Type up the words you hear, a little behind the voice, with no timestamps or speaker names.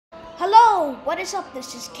Yo, what is up?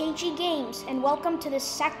 This is KG Games, and welcome to the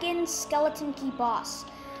second skeleton key boss.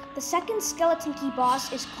 The second skeleton key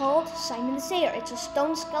boss is called Simon the Sayer. It's a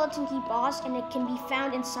stone skeleton key boss, and it can be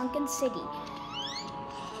found in Sunken City.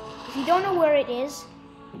 If you don't know where it is,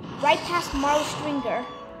 right past Marlow Stringer,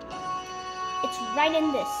 it's right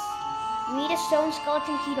in this. You need a stone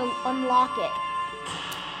skeleton key to unlock it,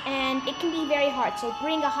 and it can be very hard, so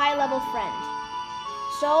bring a high-level friend.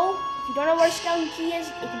 So, if you don't know where a skeleton key is,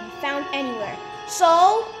 it can be found anywhere.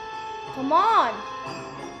 So, come on.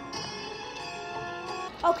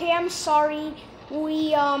 Okay, I'm sorry.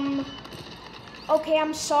 We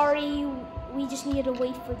just needed to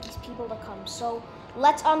wait for these people to come. So,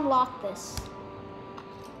 let's unlock this.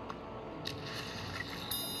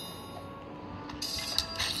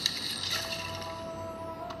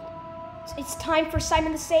 It's time for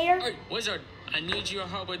Simon the Sayer. Hey, wizard, I need your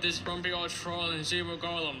help with this grumpy old troll and zero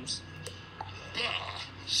golems. Bah!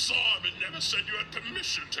 Simon never said you had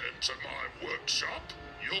permission to enter my workshop.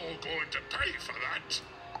 You're going to pay for that.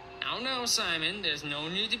 Oh no, Simon, there's no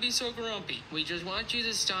need to be so grumpy. We just want you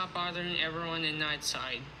to stop bothering everyone in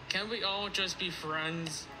Nightside. Can't we all just be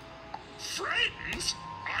friends? Friends?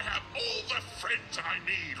 I have all the friends I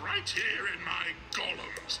need right here in my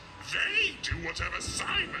golems. They do whatever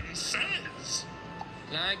Simon says.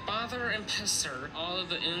 Like Bother and Pester, all of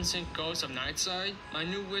the innocent ghosts of Nightside, my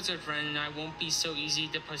new wizard friend and I won't be so easy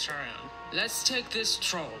to push around. Let's take this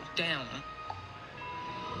troll down.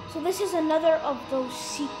 So this is another of those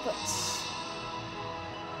secrets.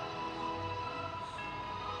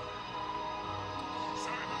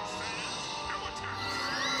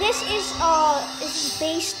 This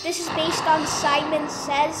is based on Simon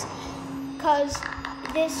Says, cause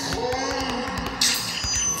this.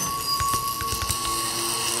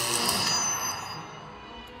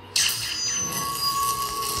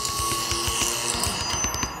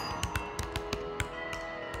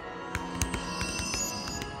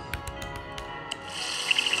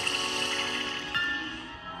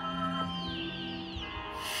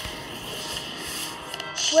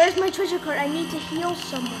 Where's my treasure card? I need to heal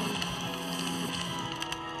somebody.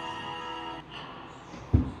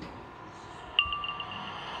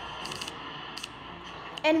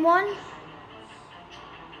 And one.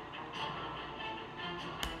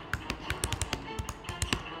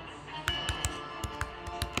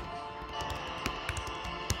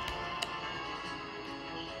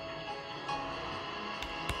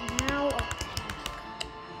 Now attack.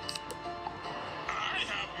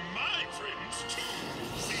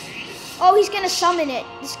 Oh, he's gonna summon it.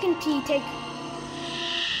 This can take.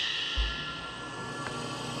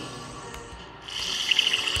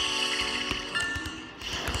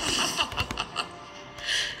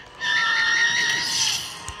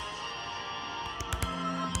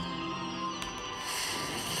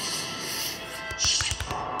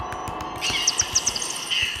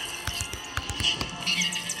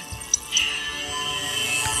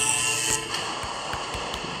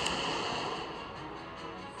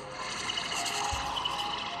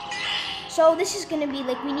 So this is gonna be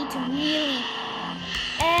like, we need to really,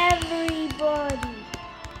 everybody.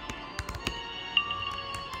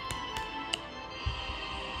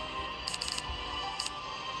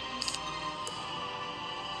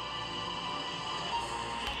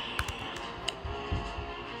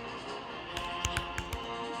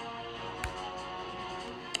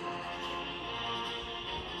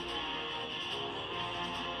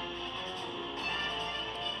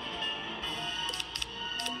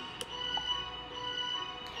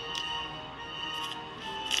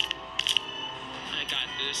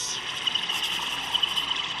 This.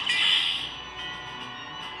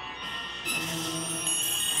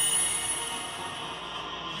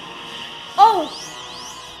 Oh!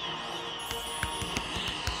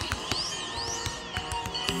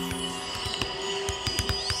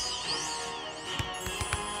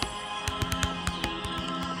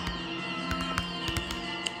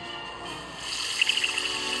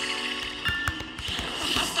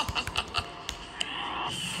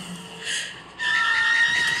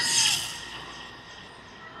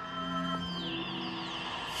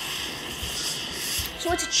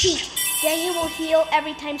 So it's a cheat. Daniel will heal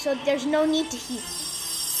every time, so there's no need to heal.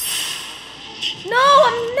 No!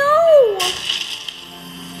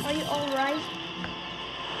 Are you alright?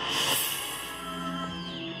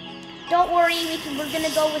 Don't worry, we're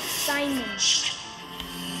gonna go with Simon.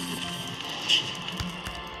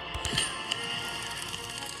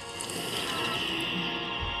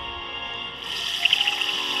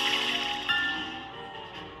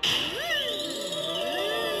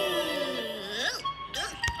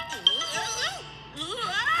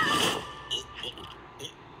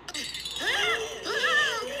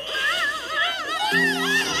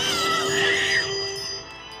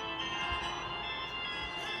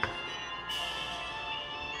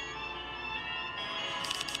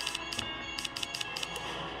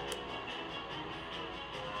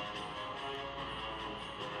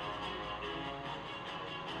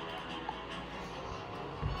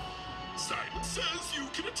 says you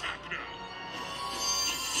can attack now.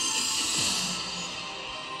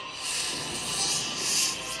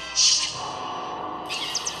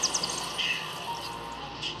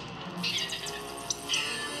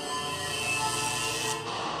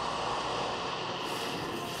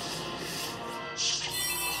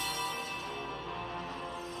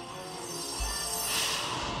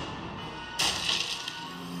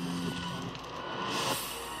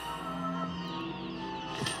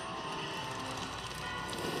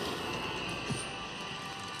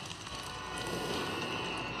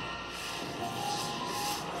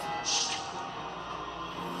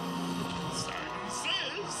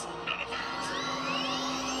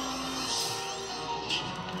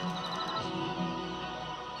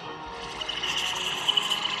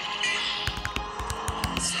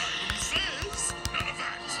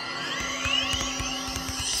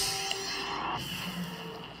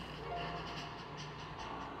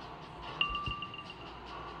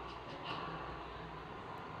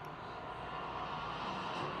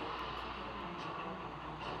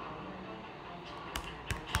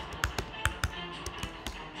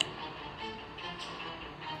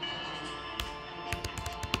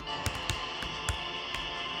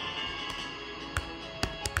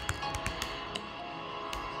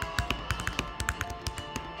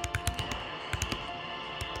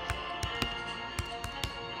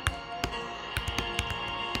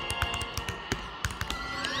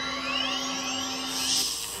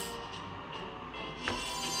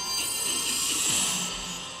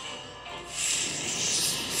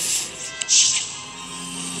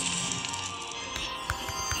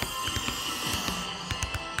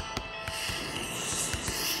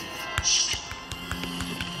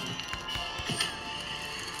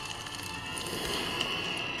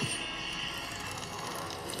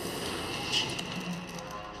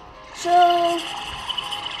 So,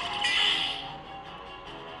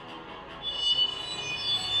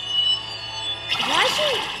 why is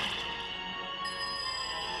she?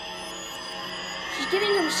 She's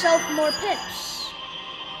giving himself more pips.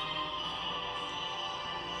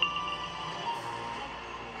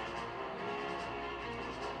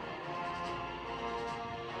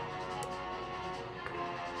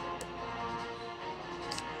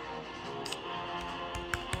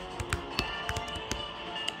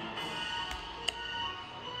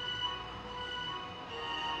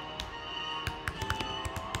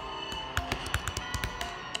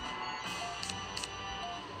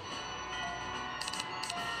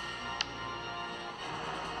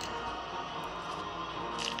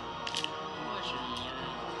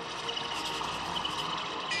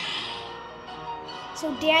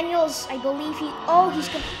 So Daniel's, I believe he's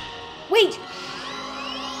gonna, wait!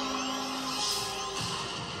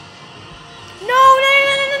 No!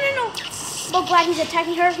 Oh, glad he's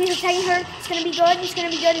attacking her, It's gonna be good, it's not gonna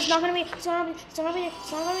be her, there's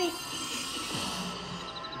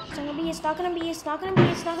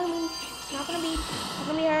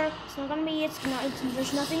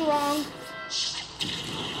nothing wrong.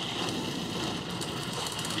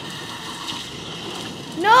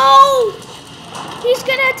 No! He's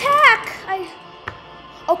gonna attack!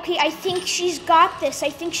 Okay, I think she's got this.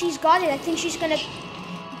 I think she's got it. I think she's gonna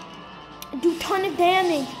do a ton of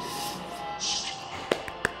damage.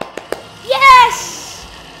 Yes!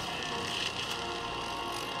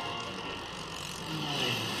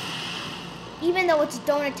 Even though it's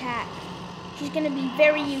don't attack, she's gonna be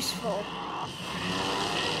very useful.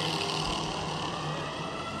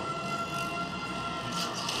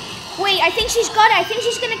 Wait, I think she's got it. I think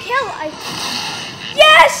she's gonna kill.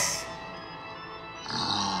 Yes!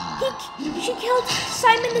 She killed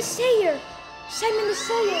Simon the Sayer.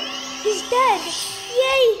 He's dead.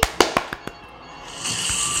 Yay!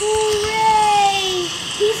 Hooray!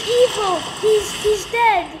 He's evil. He's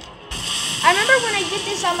dead. I remember when I did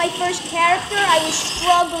this on my first character, I was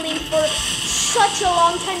struggling for such a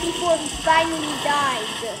long time before he finally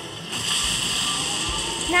died.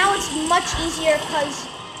 Now it's much easier because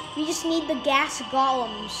we just need the gas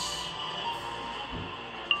golems.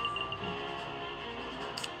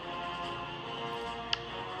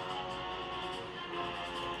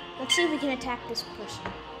 Let's see if we can attack this person.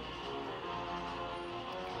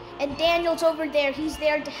 And Daniel's over there. He's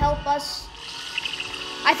there to help us.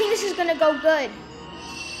 I think this is gonna go good.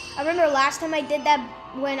 I remember last time I did that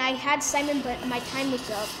when I had Simon, but my time was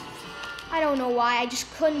up. I don't know why. I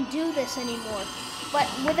just couldn't do this anymore. But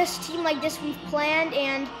with this team like this, we've planned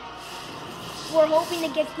and we're hoping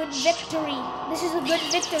to get good victory. This is a good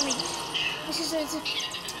victory.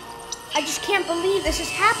 I just can't believe this is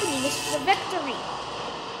happening. This is a victory.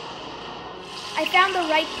 I found the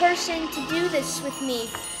right person to do this with me.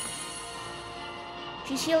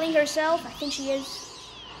 She's healing herself. I think she is.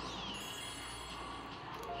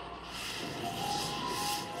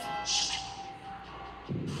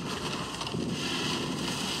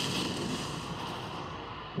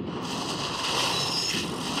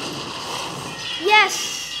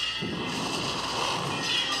 Yes!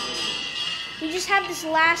 We just have this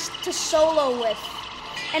last to solo with.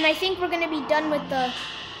 And I think we're gonna be done with the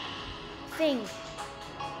thing.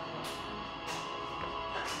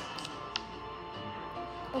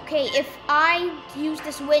 Okay, if I use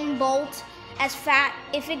this wind bolt as fat,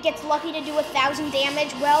 if it gets lucky to do 1,000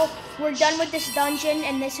 damage, well, we're done with this dungeon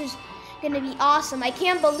and this is gonna be awesome. I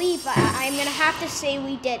can't believe I'm gonna have to say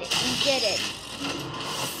we did it. We did it.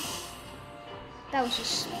 That was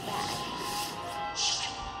just bad.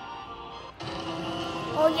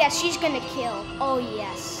 Oh yes, she's gonna kill. Oh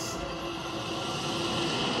yes.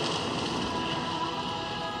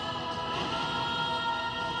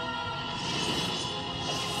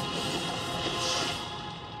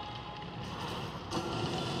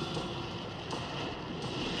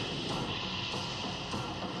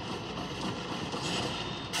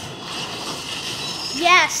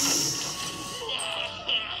 Yes!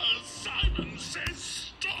 Simon says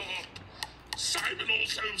stop! Simon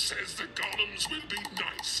also says the golems will be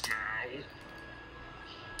nice now.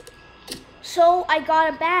 So I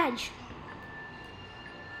got a badge.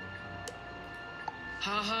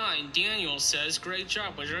 Haha, and Daniel says, great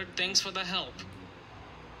job, Wizard. Thanks for the help.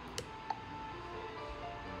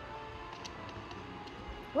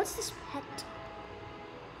 What's this pet?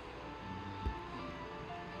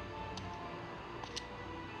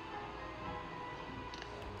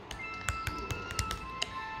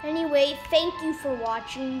 Anyway, thank you for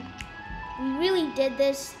watching. We really did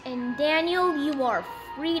this, and Daniel, you are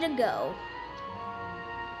free to go.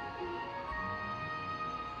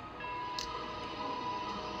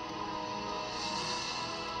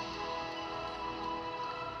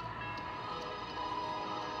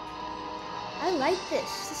 I like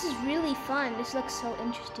this. This is really fun. This looks so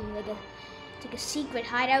interesting. It's like a secret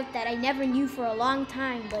hideout that I never knew for a long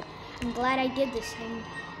time, but I'm glad I did this.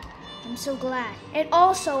 I'm so glad. And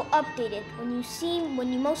also updated.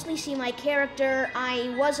 When you mostly see my character,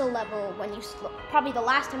 I was a level. Probably the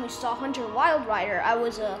last time you saw Hunter Wild Rider, I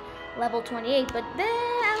was a level 28, but then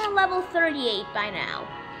I'm a level 38 by now.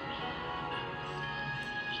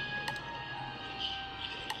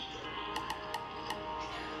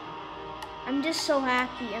 I'm just so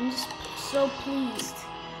happy. I'm just so pleased.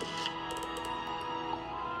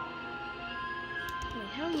 Wait,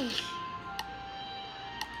 how many?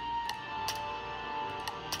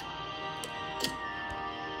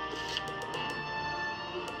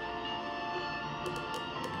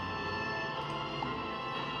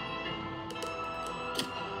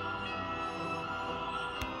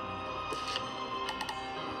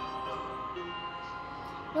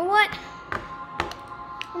 You know what?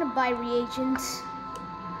 I'm gonna buy reagents.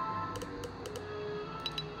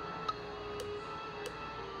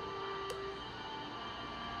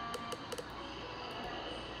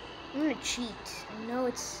 I'm gonna cheat. I know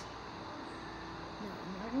it's...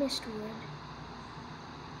 No, not Mistwood.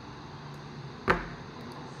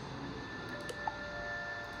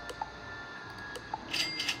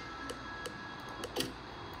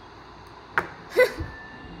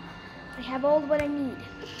 I have all what I need.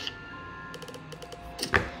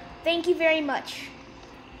 Thank you very much.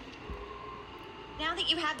 Now that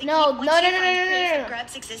you have the No, key, no, once no, you no, find no, no, proof no, no. of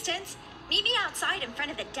Grub's existence, meet me outside in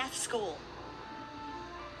front of the deaf school.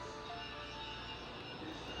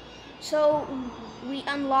 So, we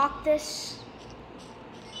unlocked this.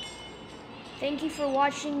 Thank you for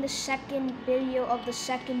watching the second video of the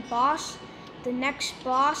second boss. The next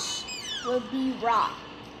boss will be Ra.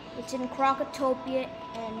 It's in Crocotopia,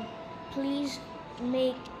 and please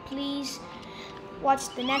watch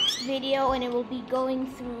the next video, and it will be going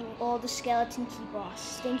through all the Skeleton Key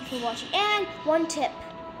boss. Thank you for watching. And one tip,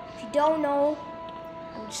 if you don't know,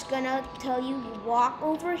 I'm just gonna tell you, you walk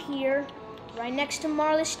over here, right next to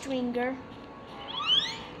Marla Stringer.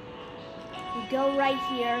 You go right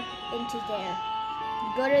here into there.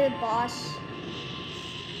 You go to the boss,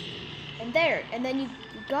 and there, and then you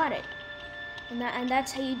got it. And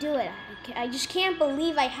that's how you do it. I just can't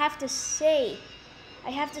believe I have to say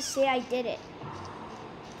I did it.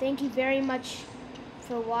 Thank you very much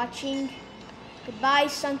for watching. Goodbye,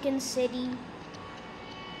 Sunken City.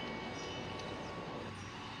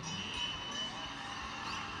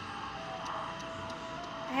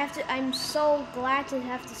 I'm so glad to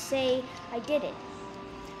have to say I did it.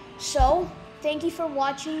 So, thank you for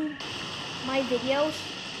watching my videos,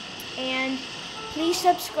 and please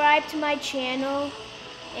subscribe to my channel,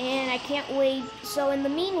 And I can't wait. So in the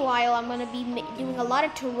meanwhile, I'm going to be doing a lot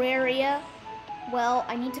of Terraria. Well,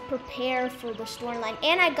 I need to prepare for the storyline.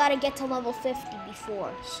 And I got to get to level 50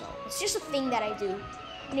 before. So it's just a thing that I do.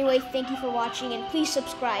 Anyway, thank you for watching, and please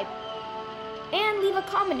subscribe. And leave a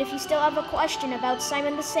comment if you still have a question about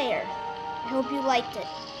Simon the Sayer. I hope you liked it.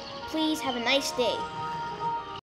 Please have a nice day.